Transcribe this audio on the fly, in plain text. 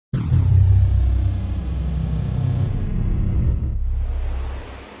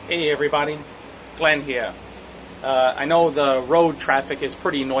Hey everybody, Glen here. I know the road traffic is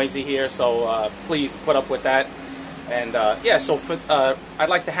pretty noisy here, so please put up with that. And yeah, so I'd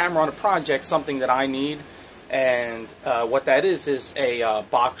like to hammer on a project, something that I need, and what that is a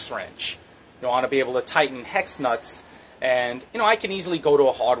box wrench. You want to be able to tighten hex nuts, and I can easily go to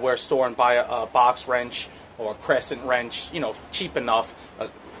a hardware store and buy a box wrench or a crescent wrench, cheap enough.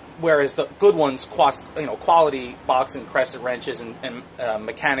 Whereas the good ones cost, quality box and crescent wrenches and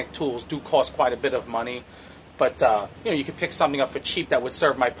mechanic tools do cost quite a bit of money. But you could pick something up for cheap that would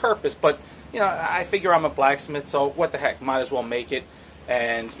serve my purpose. But I figure I'm a blacksmith, so what the heck? Might as well make it.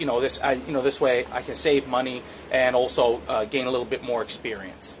 And this way I can save money and also gain a little bit more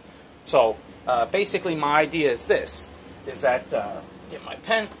experience. So basically, my idea is this: get my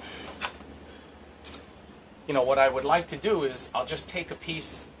pen. What I would like to do is I'll just take a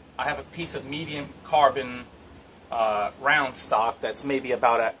piece. I have a piece of medium carbon round stock that's maybe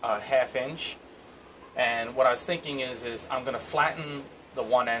about a ½ inch. And what I was thinking is I'm going to flatten the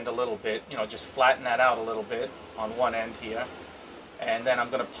one end a little bit, just flatten that out a little bit on one end here. And then I'm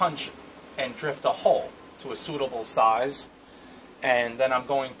going to punch and drift a hole to a suitable size. And then I'm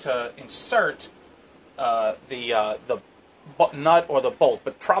going to insert the nut or the bolt,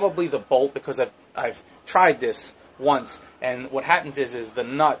 but probably the bolt, because I've tried this once, and what happens is the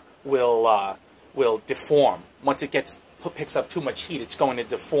nut will deform. Once it picks up too much heat, it's going to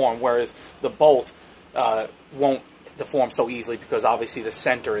deform, whereas the bolt won't deform so easily because obviously the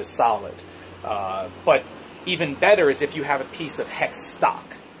center is solid. But even better is if you have a piece of hex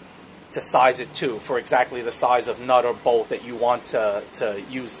stock to size it to, for exactly the size of nut or bolt that you want to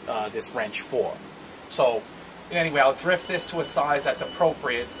use this wrench for. So anyway, I'll drift this to a size that's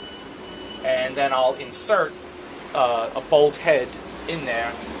appropriate, and then I'll insert a bolt head in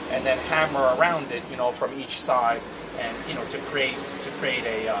there, and then hammer around it, from each side, and to create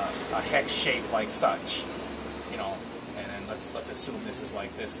a hex shape like such, and then let's assume this is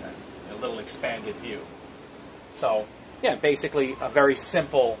like this, then a little expanded view. So yeah, basically a very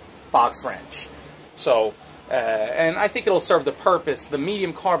simple box wrench. So and I think it'll serve the purpose. The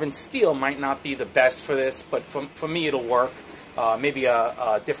medium carbon steel might not be the best for this, but for me it'll work. Maybe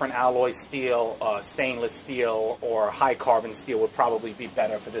a different alloy steel, stainless steel, or high carbon steel would probably be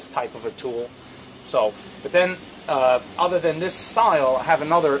better for this type of a tool. So, but then, other than this style, I have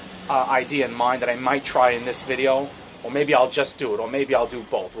another idea in mind that I might try in this video, or maybe I'll just do it, or maybe I'll do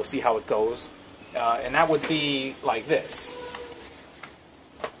both. We'll see how it goes. And that would be like this.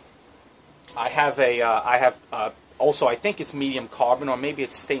 I have also, I think it's medium carbon, or maybe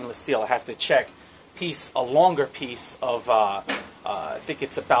it's stainless steel. I have to check. A longer piece of, I think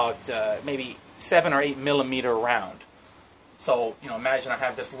it's about maybe 7 or 8 millimeter round. So, imagine I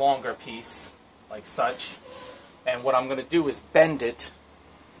have this longer piece, like such, and what I'm going to do is bend it.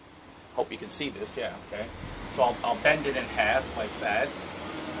 Hope you can see this, yeah, okay. So I'll bend it in half, like that.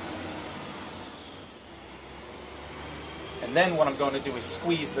 And then what I'm going to do is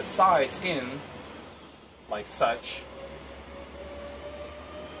squeeze the sides in, like such.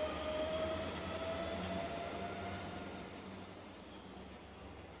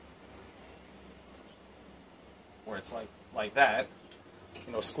 Where it's like that,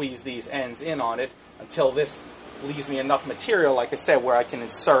 squeeze these ends in on it until this leaves me enough material, like I said, where I can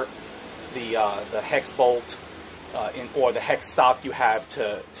insert the hex bolt or the hex stock you have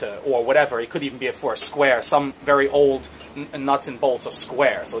or whatever. It could even be for a square. Some very old nuts and bolts are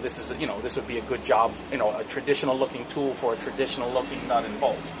square, so this is this would be a good job, a traditional looking tool for a traditional looking nut and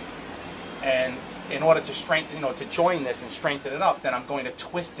bolt. And in order to strengthen, to join this and strengthen it up, then I'm going to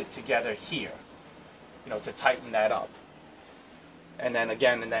twist it together here. To tighten that up, and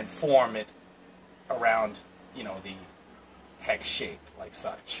then form it around, the hex shape like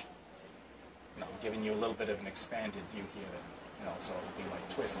such. I'm giving you a little bit of an expanded view here, so it'll be like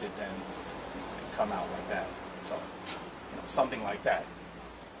twisted then and come out like that. So, something like that.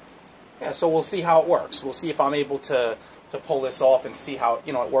 Yeah. So we'll see how it works. We'll see if I'm able to pull this off and see how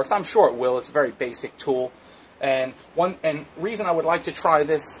it works. I'm sure it will. It's a very basic tool, and reason I would like to try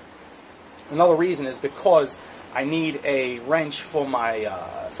this. Another reason is because I need a wrench for my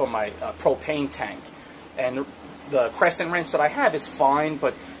propane tank, and the crescent wrench that I have is fine,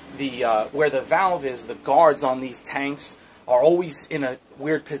 but where the valve is, the guards on these tanks are always in a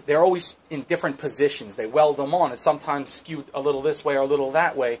weird. They're always in different positions. They weld them on, and sometimes skewed a little this way or a little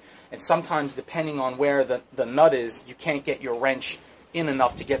that way, and sometimes depending on where the nut is, you can't get your wrench in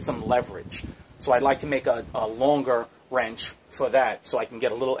enough to get some leverage. So I'd like to make a longer wrench for that, so I can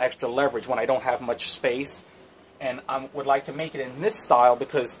get a little extra leverage when I don't have much space. And I would like to make it in this style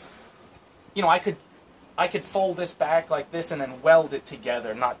because, I could I could fold this back like this and then weld it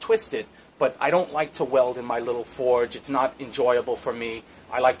together, not twist it, but I don't like to weld in my little forge. It's not enjoyable for me.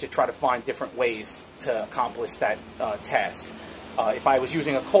 I like to try to find different ways to accomplish that task. If I was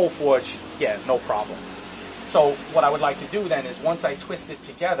using a coal forge, yeah, no problem. So what I would like to do then is once I twist it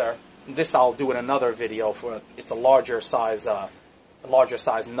together, this I'll do in another video. It's a larger size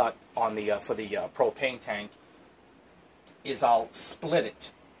nut on the for the propane tank. Is I'll split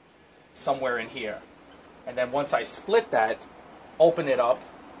it somewhere in here, and then once I split that, open it up,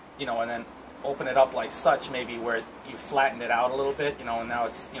 you know, and then open it up like such, maybe where you flatten it out a little bit, you know, and now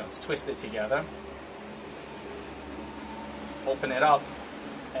it's, you know, it's twisted together. Open it up,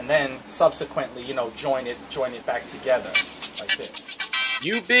 and then subsequently, you know, join it back together like this.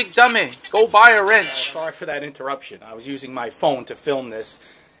 You big dummy, go buy a wrench. Sorry for that interruption. I was using my phone to film this,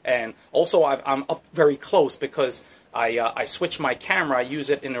 and also I'm up very close because I switch my camera. I use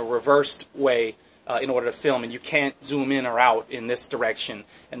it in a reversed way in order to film, and you can't zoom in or out in this direction.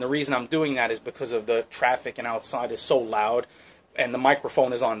 And the reason I'm doing that is because of the traffic, and outside is so loud, and the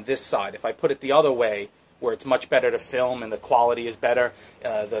microphone is on this side. If I put it the other way, where it's much better to film and the quality is better,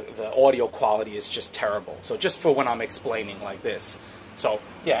 the audio quality is just terrible. So just for when I'm explaining like this. So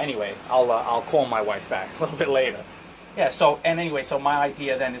yeah, anyway, I'll call my wife back a little bit later. Yeah, so, and anyway, so my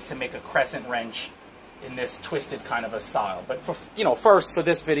idea then is to make a crescent wrench in this twisted kind of a style. But for, you know, first for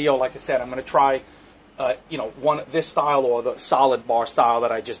this video, like I said, I'm going to try, you know, this style or the solid bar style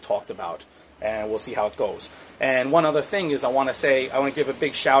that I just talked about, and we'll see how it goes. And one other thing is I want to give a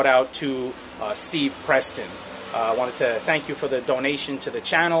big shout out to Steve Preston. I wanted to thank you for the donation to the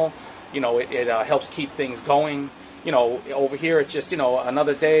channel. You know, it helps keep things going. You know, over here it's just, you know,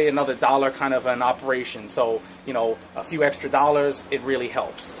 another day, another dollar kind of an operation. So, you know, a few extra dollars, it really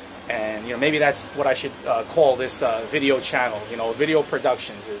helps. And, you know, maybe that's what I should call this video channel. You know, video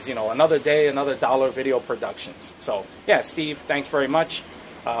productions is, you know, another day, another dollar video productions. So, yeah, Steve, thanks very much.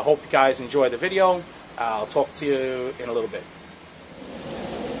 Hope you guys enjoy the video. I'll talk to you in a little bit.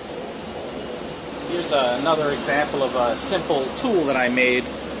 Here's another example of a simple tool that I made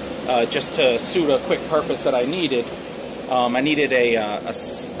just to suit a quick purpose that I needed. I needed a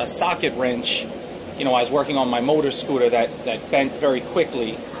socket wrench. You know, I was working on my motor scooter that bent very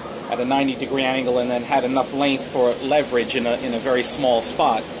quickly at a 90-degree angle and then had enough length for leverage in a very small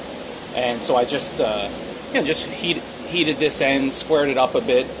spot. And so I just, you know, just heated this end, squared it up a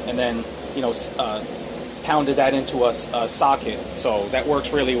bit, and then, you know, pounded that into a socket. So that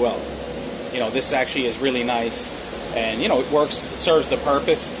works really well. You know, this actually is really nice, and, you know, it works, it serves the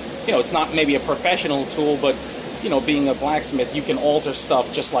purpose. You know, it's not maybe a professional tool, but, you know, being a blacksmith, you can alter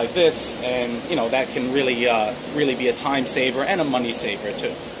stuff just like this, and, you know, that can really, really be a time saver and a money saver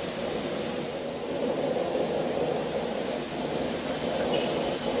too.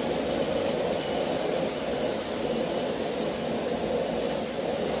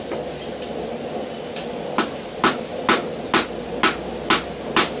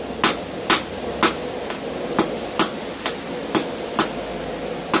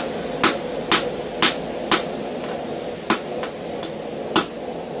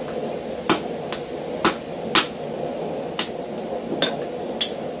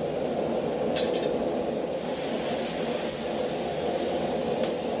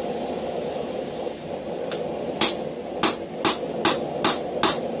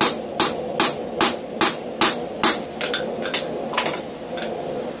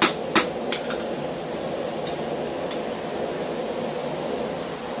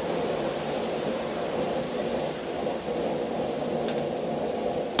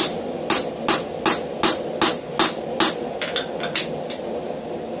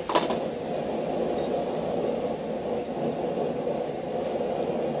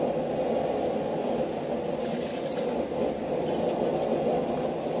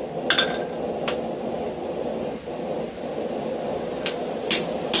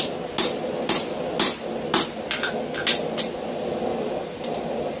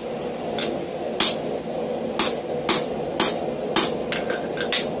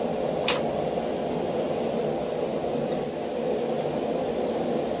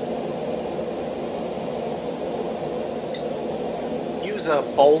 Use a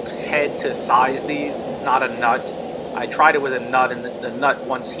bolt head to size these, not a nut. I tried it with a nut, and the nut,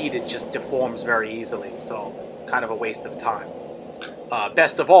 once heated, just deforms very easily, so kind of a waste of time.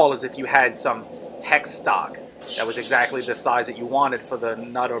 Best of all is if you had some hex stock that was exactly the size that you wanted for the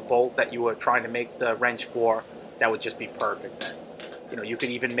nut or bolt that you were trying to make the wrench for. That would just be perfect. You know, you could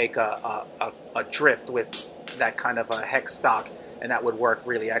even make a drift with that kind of a hex stock, and that would work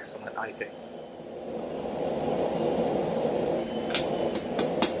really excellent, I think.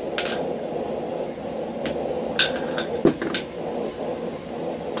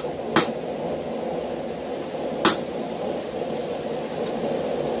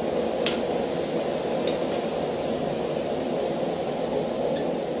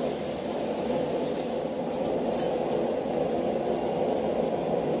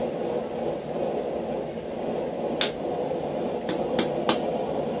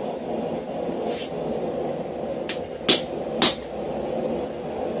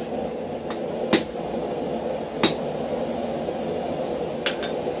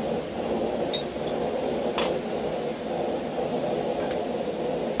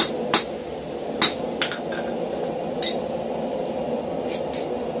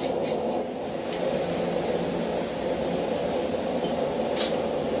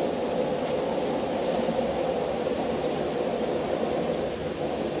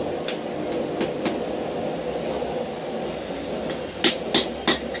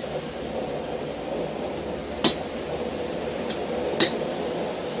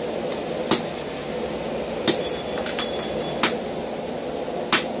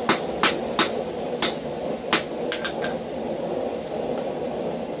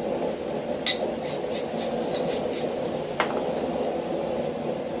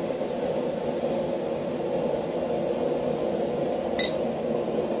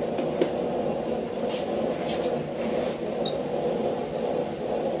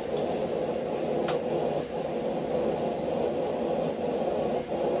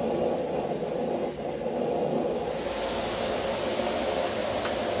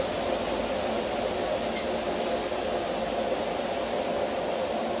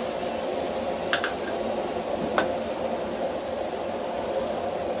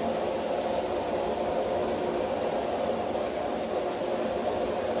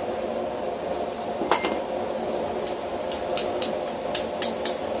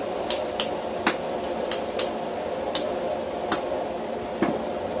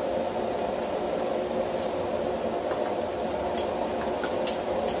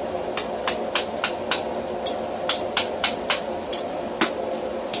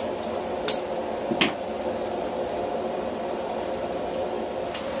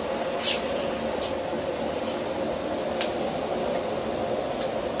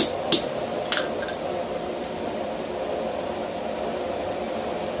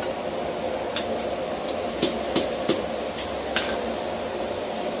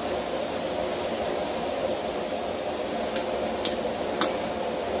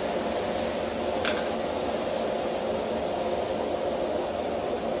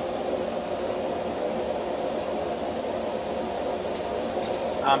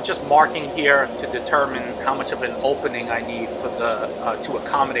 I'm just marking here to determine how much of an opening I need for the to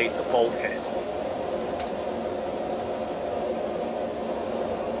accommodate the bolt head.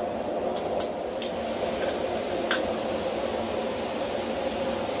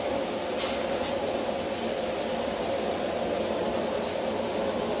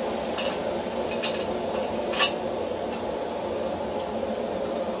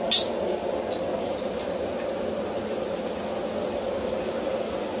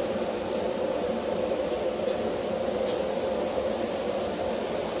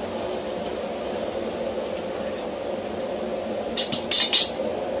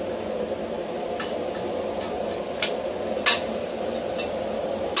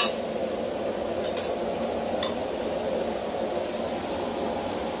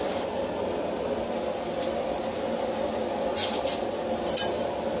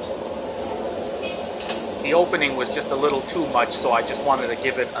 The opening was just a little too much, so I just wanted to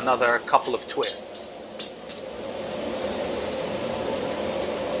give it another couple of twists.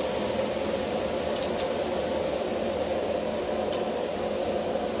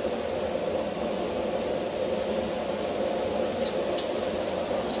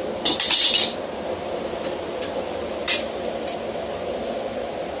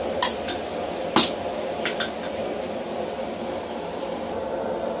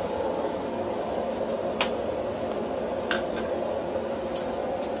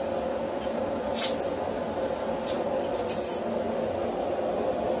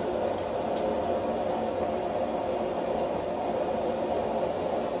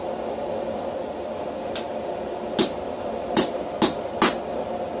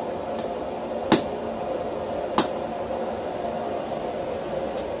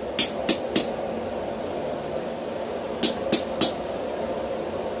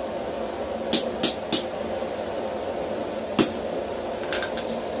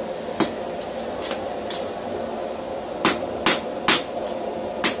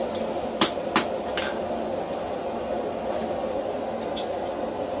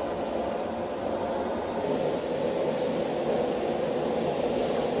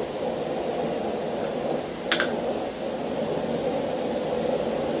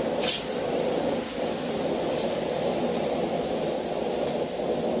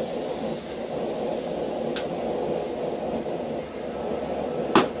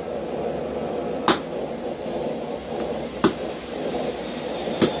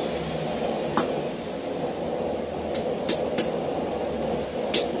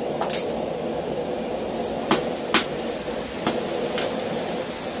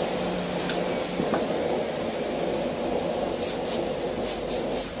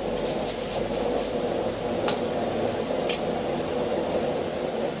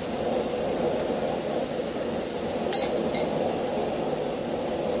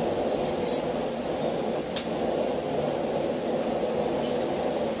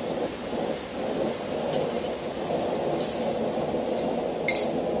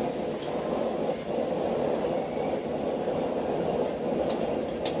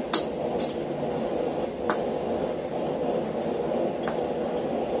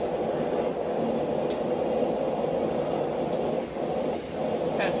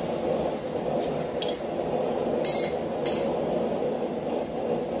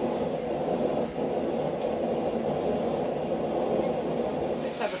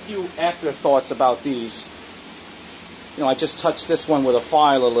 Afterthoughts about these. You know, I just touched this one with a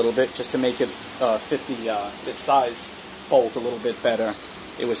file a little bit just to make it fit the this size bolt a little bit better.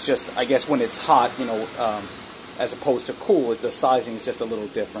 It was just, I guess, when it's hot, you know, as opposed to cool, the sizing is just a little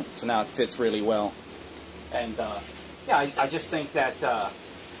different. So now it fits really well. And yeah, I just think that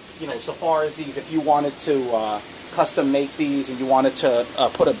you know, so far as these, if you wanted to custom make these and you wanted to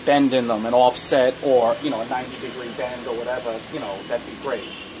put a bend in them, an offset, or you know, a 90-degree bend or whatever, you know, that'd be great.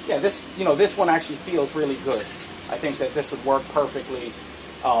 Yeah, this, you know, this one actually feels really good. I think that this would work perfectly.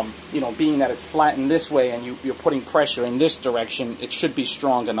 You know, being that it's flattened this way and you're putting pressure in this direction, it should be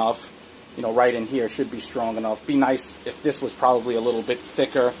strong enough. You know, right in here should be strong enough. Be nice if this was probably a little bit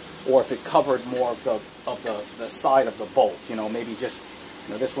thicker, or if it covered more of the side of the bolt. You know, maybe just,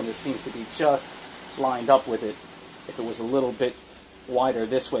 you know, this one just seems to be just lined up with it. If it was a little bit wider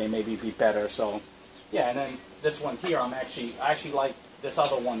this way, maybe it'd be better. So, yeah, and then this one here, I actually like this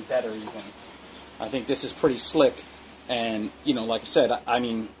other one better even. I think this is pretty slick, and you know, like I said, I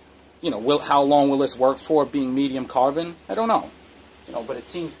mean, you know, how long will this work for being medium carbon? I don't know, you know, but it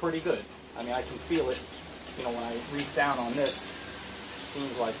seems pretty good. I mean, I can feel it, you know, when I reach down on this. It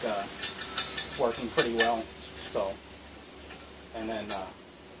seems like it's working pretty well. So, and then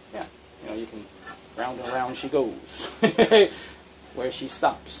yeah, you know, you can round and round she goes. where she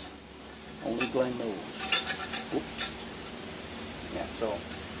stops. Only Glen knows. Oops. Yeah, so,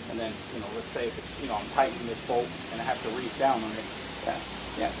 and then, you know, let's say if it's, you know, I'm tightening this bolt and I have to reef down on it.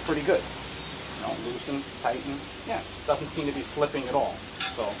 Yeah, it's pretty good. You know, loosen, tighten. Yeah, doesn't seem to be slipping at all.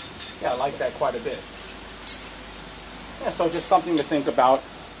 So, yeah, I like that quite a bit. Yeah, so just something to think about.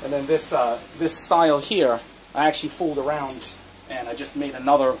 And then this this style here, I actually fooled around and I just made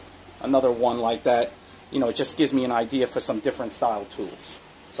another one like that. You know, it just gives me an idea for some different style tools.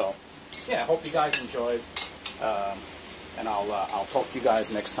 So, yeah, I hope you guys enjoyed, and I'll talk to you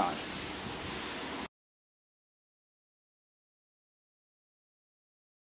guys next time.